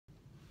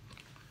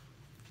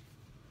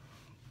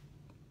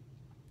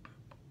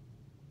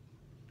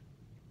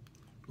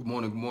Good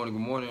morning, good morning,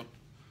 good morning.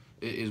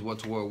 It is What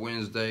to Wear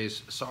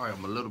Wednesdays. Sorry,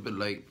 I'm a little bit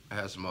late. I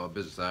had some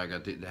business that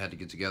I had to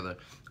get together.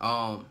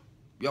 Yo,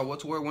 What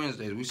to Wear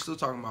Wednesdays. We still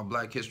talking about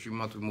Black History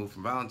Month. We moved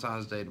from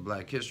Valentine's Day to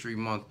Black History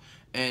Month.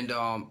 And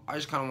I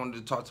just kind of wanted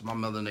to talk to my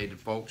melanated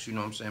folks, you know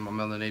what I'm saying, my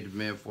melanated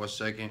men for a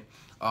second,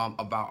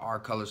 about our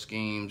color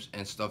schemes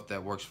and stuff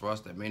that works for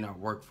us that may not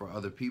work for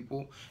other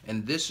people.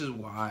 And this is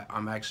why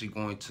I'm actually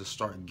going to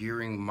start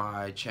gearing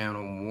my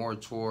channel more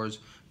towards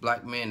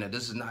black men. Now,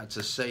 this is not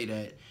to say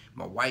that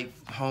my white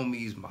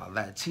homies, my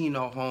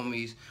Latino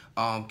homies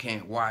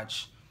can't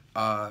watch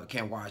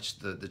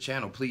the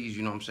channel. Please,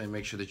 you know what I'm saying,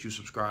 make sure that you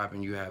subscribe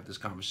and you have this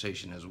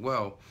conversation as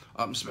well,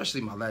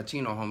 especially my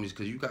Latino homies,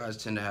 because you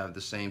guys tend to have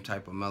the same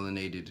type of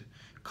melanated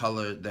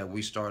color that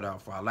we start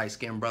out for our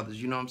light-skinned brothers,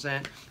 you know what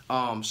I'm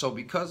saying? So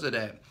because of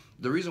that,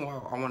 the reason why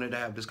I wanted to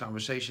have this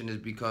conversation is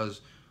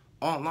because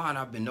online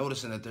I've been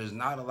noticing that there's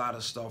not a lot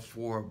of stuff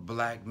for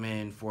black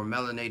men, for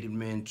melanated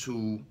men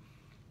to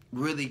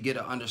really get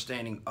an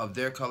understanding of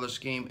their color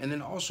scheme. And then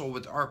also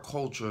with our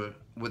culture,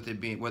 with it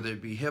being, whether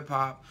it be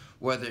hip-hop,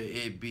 whether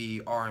it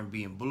be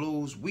R&B and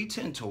blues, we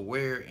tend to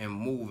wear and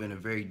move in a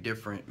very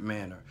different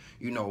manner.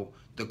 You know,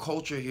 the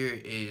culture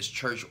here is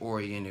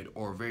church-oriented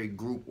or very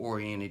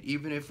group-oriented.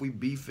 Even if we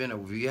beefing or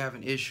we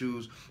having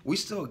issues, we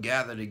still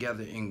gather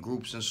together in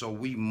groups, and so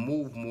we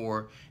move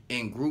more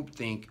in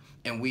groupthink,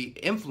 and we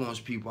influence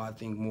people, I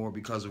think, more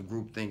because of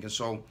groupthink. And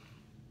so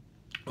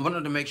I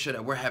wanted to make sure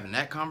that we're having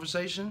that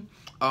conversation.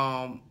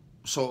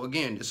 So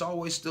again, it's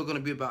always still going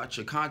to be about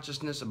your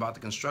consciousness, about the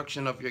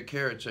construction of your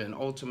character, and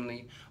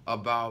ultimately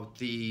about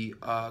the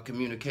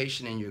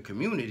communication in your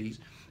communities.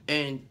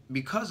 And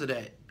because of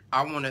that,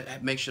 I want to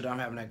make sure that I'm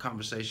having that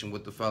conversation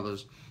with the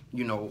fellas,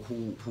 you know,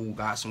 who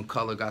got some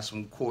color, got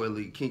some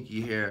coily, kinky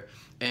hair,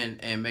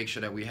 and make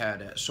sure that we have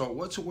that. So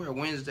What to Wear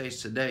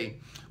Wednesdays today,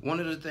 one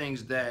of the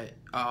things that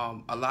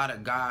a lot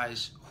of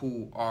guys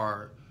who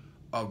are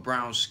of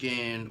brown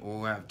skin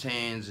or have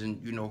tans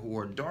and, you know, who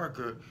are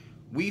darker,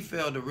 we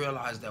fail to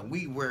realize that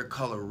we wear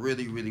color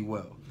really, really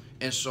well.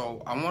 And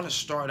so I want to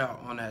start out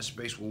on that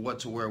space with What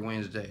to Wear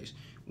Wednesdays.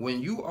 When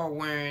you are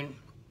wearing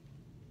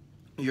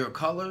your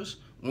colors,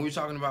 when we're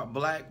talking about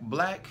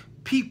black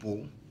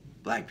people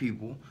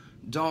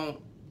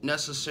don't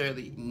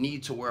necessarily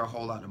need to wear a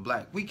whole lot of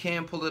black. We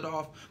can pull it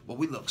off, but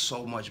we look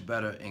so much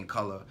better in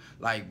color.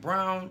 Like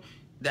brown,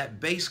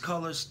 that base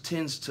colors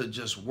tends to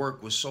just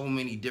work with so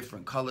many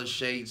different color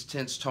shades,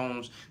 tints,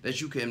 tones that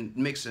you can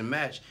mix and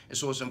match. And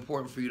so it's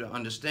important for you to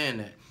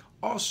understand that.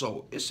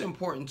 Also, it's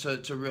important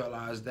to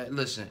realize that,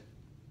 listen,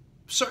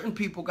 certain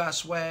people got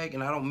swag,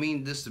 and I don't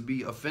mean this to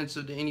be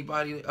offensive to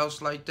anybody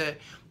else like that,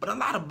 but a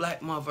lot of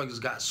black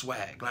motherfuckers got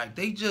swag. Like,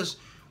 they just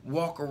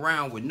walk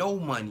around with no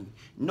money,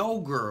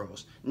 no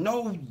girls,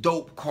 no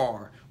dope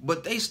car,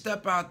 but they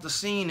step out the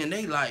scene and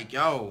they like,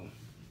 yo,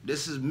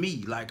 this is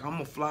me. Like,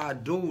 I'm a fly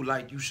dude.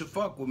 Like, you should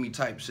fuck with me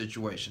type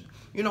situation.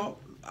 You know,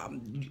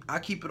 I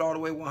keep it all the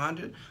way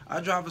 100.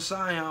 I drive a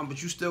Scion,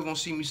 but you still gonna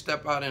see me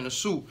step out in a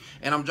suit.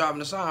 And I'm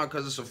driving a Scion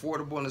because it's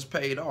affordable and it's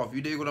paid off.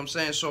 You dig what I'm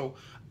saying? So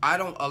I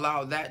don't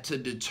allow that to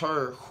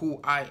deter who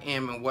I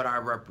am and what I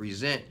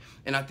represent.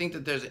 And I think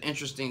that there's an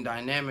interesting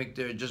dynamic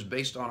there just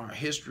based on our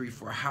history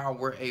for how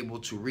we're able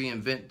to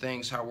reinvent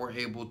things, how we're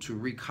able to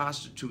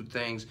reconstitute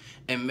things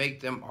and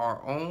make them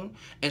our own.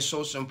 And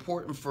so it's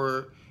important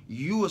for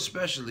you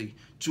especially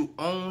to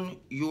own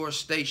your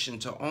station,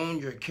 to own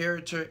your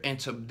character, and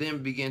to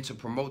then begin to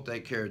promote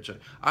that character.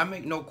 I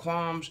make no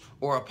qualms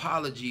or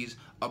apologies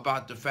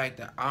about the fact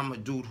that I'm a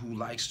dude who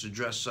likes to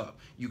dress up.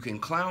 You can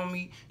clown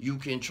me, you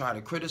can try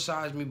to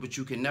criticize me, but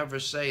you can never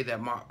say that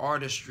my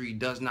artistry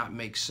does not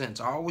make sense.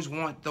 I always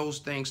want those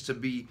things to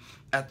be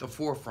at the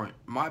forefront.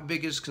 My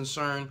biggest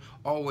concern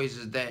always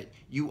is that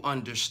you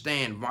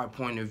understand my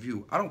point of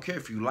view. I don't care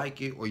if you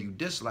like it or you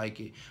dislike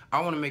it. I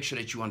want to make sure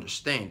that you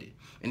understand it.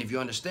 And if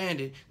you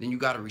understand it, then you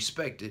got to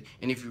respect it.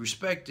 And if you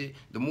respect it,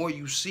 the more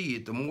you see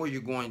it, the more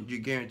you're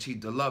guaranteed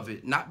to love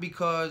it. Not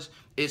because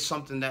it's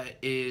something that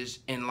is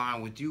in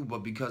line with you,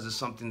 but because it's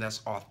something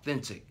that's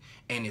authentic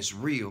and it's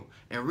real.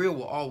 And real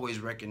will always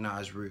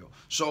recognize real.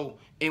 So,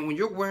 and when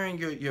you're wearing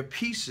your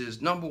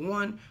pieces, number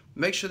one,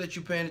 make sure that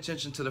you're paying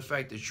attention to the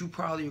fact that you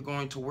probably are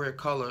going to wear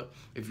color,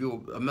 if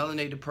you're a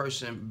melanated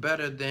person,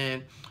 better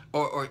than,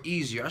 or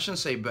easier, I shouldn't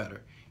say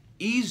better,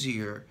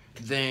 easier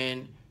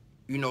than,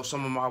 you know,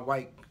 some of my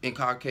white and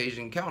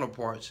Caucasian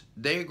counterparts.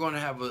 They're going to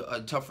have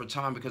a tougher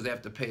time because they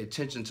have to pay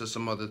attention to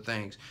some other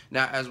things.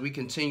 Now, as we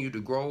continue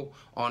to grow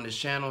on this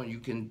channel and you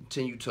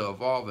continue to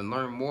evolve and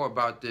learn more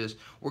about this,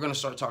 we're going to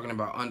start talking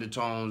about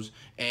undertones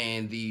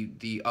and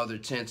the other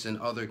tints and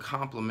other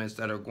complements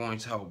that are going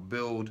to help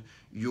build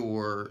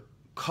your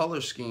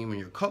color scheme and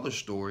your color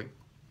story.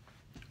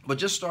 But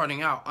just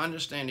starting out,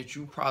 understand that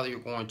you probably are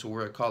going to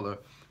wear color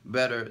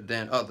better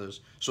than others.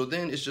 So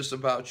then it's just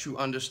about you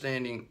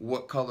understanding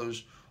what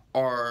colors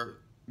are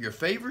your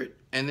favorite,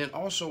 and then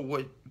also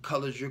what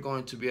colors you're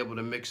going to be able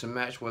to mix and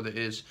match, whether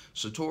it's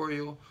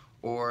sartorial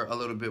or a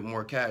little bit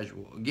more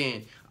casual.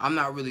 Again, I'm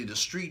not really the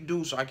street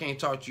dude, so I can't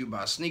talk to you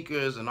about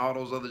sneakers and all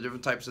those other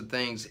different types of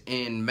things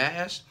in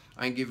mass.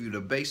 I can give you the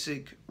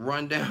basic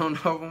rundown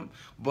of them,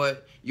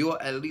 but you'll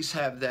at least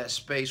have that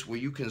space where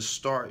you can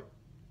start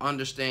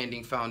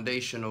understanding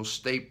foundational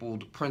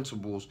stapled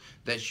principles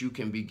that you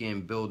can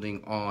begin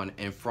building on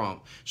and from.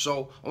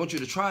 So I want you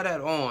to try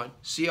that on,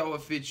 see how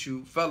it fits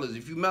you. Fellas,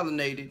 if you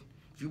melanated,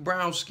 if you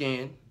brown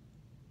skin,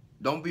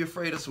 don't be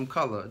afraid of some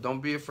color.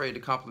 Don't be afraid to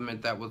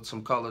complement that with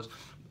some colors.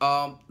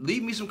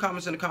 Leave me some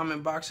comments in the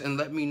comment box and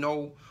let me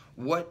know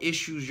what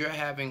issues you're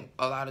having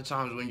a lot of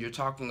times when you're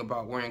talking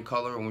about wearing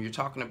color, and when you're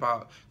talking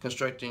about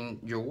constructing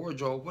your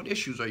wardrobe. What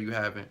issues are you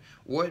having?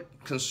 What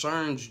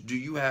concerns do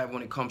you have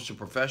when it comes to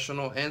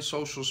professional and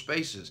social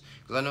spaces?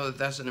 Because I know that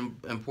that's an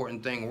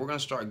important thing. We're going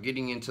to start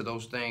getting into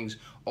those things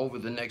over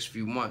the next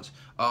few months.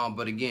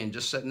 But again,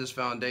 just setting this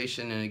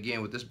foundation, and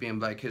again, with this being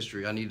Black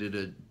History, I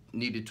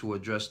needed to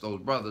address those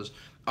brothers.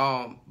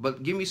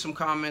 But give me some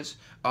comments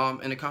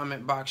in the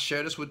comment box.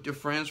 Share this with your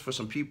friends for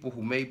some people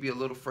who may be a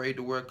little afraid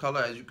to wear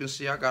color. As you can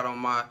see, I got on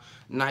my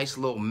nice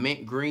little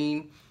mint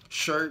green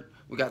shirt.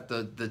 We got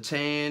the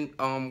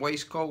tan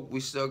waistcoat. We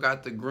still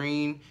got the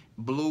green,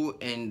 blue,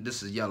 and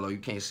this is yellow. You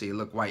can't see it.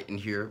 Look white in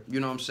here. You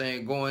know what I'm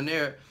saying? Going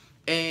there.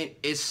 And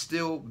it's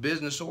still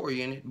business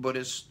oriented, but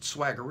it's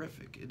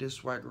swaggerific. It is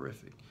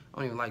swaggerific. I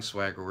don't even like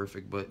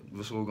swaggerific, but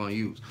that's what we're going to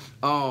use.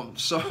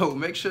 So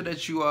make sure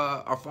that you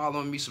are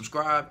following me,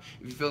 subscribe.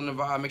 If you're feeling the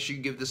vibe, make sure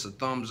you give this a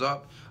thumbs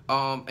up.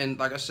 And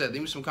like I said,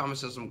 leave me some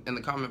comments in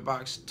the comment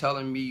box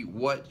telling me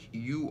what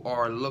you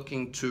are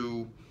looking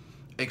to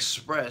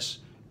express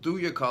through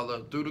your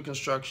color, through the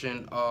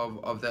construction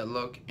of that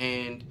look.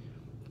 And,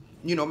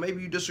 you know,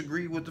 maybe you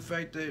disagree with the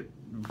fact that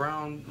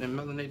brown and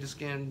melanated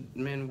skinned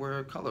men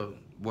wear color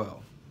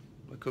well.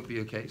 It could be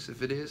a case.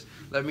 If it is,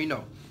 let me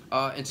know.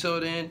 Until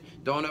then,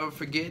 don't ever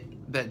forget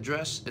that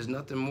dress is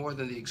nothing more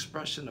than the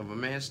expression of a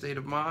man's state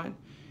of mind,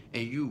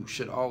 and you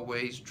should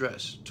always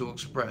dress to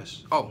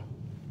express. Oh,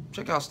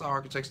 check out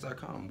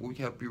StyleArchitects.com, where we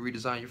can help you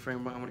redesign your frame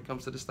of mind when it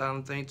comes to the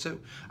styling thing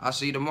too. I'll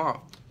see you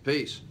tomorrow.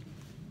 Peace.